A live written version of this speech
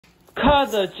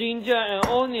Cut the ginger and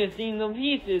onions into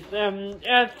pieces and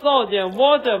add salt and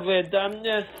water with them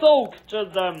and soak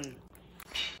them.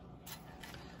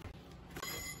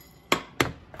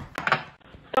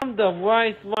 Dump the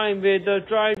rice wine with the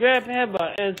dry red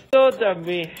pepper and stir them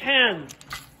with hands.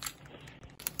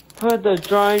 Put the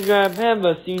dry red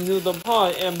peppers into the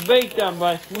pot and bake them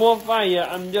by small fire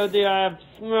until they are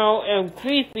small and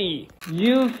crispy.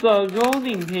 Use a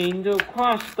rolling pin to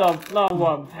crush the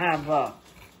flour pepper.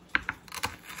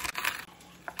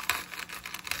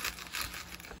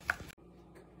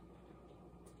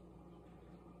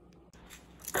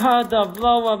 Cut the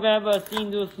flour peppers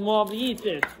into small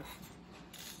pieces.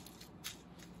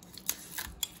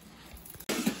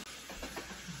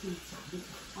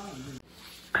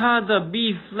 Cut the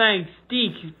beef flank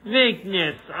stick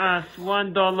thickness as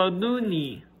 $1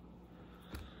 loonie.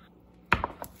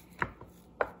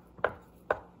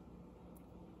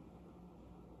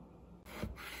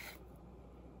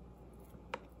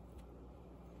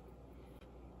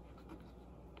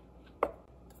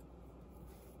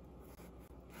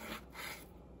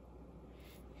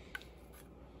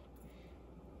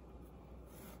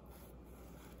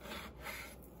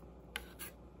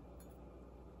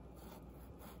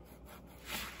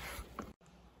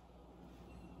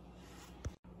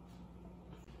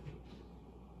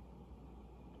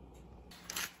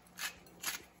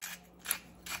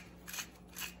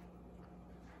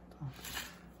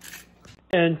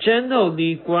 And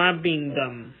gently grabbing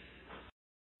them.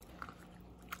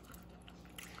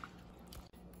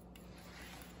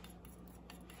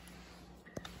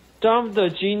 Dump the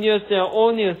ginger and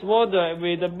onions water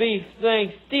with the beef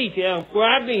flank stick and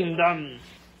grabbing them.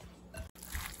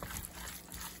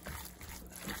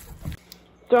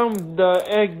 Dump the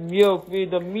egg yolk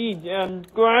with the meat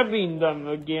and grabbing them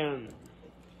again.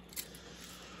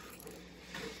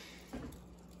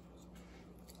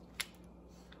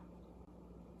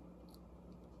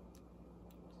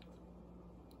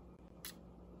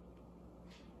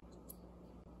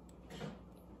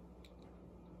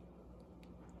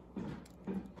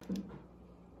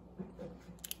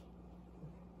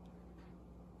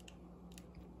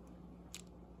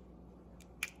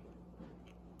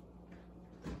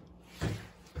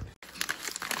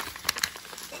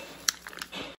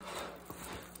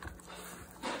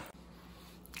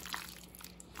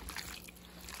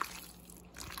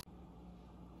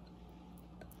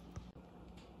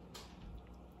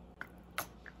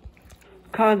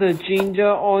 Cut the ginger,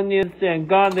 onions, and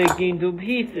garlic into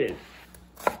pieces.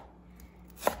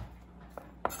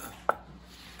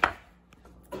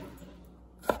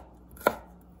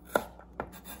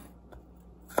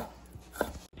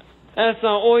 Add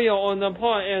some oil on the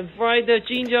pot and fry the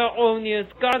ginger, onions,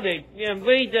 garlic, and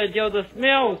wait until the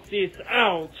smell is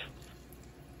out.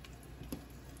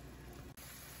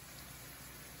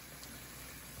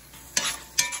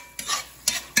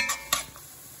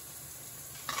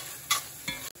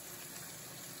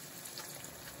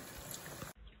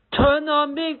 Turn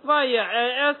on big fire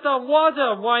and add some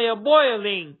water while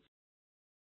boiling.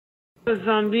 Put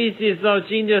some pieces of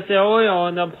ginger and oil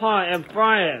on the pot and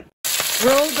fry it.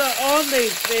 Roll the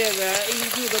olive flavor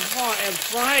into the pot and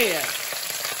fry it.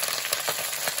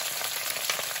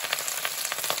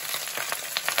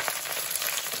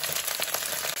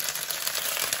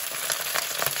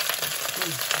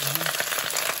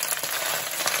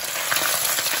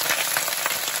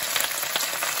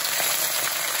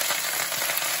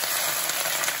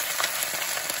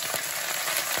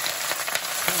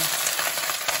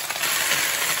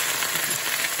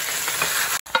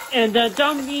 And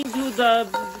dump into the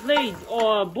plate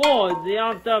or bowl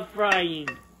after frying.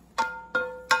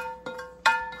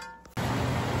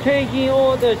 Taking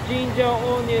all the ginger,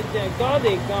 onions, and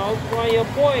garlic out while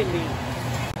boiling.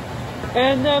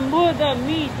 And then put the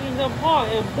meat in the pot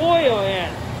and boil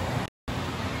it.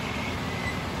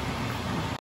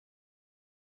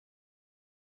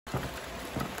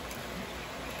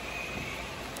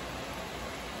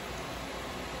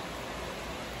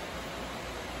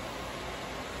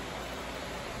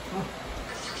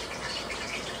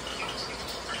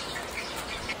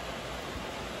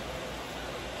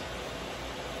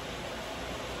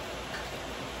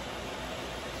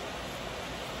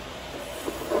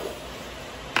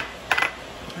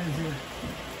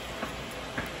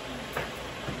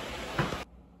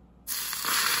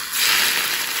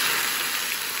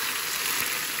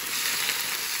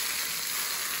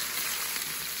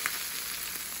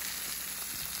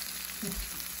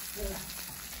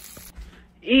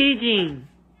 Eating.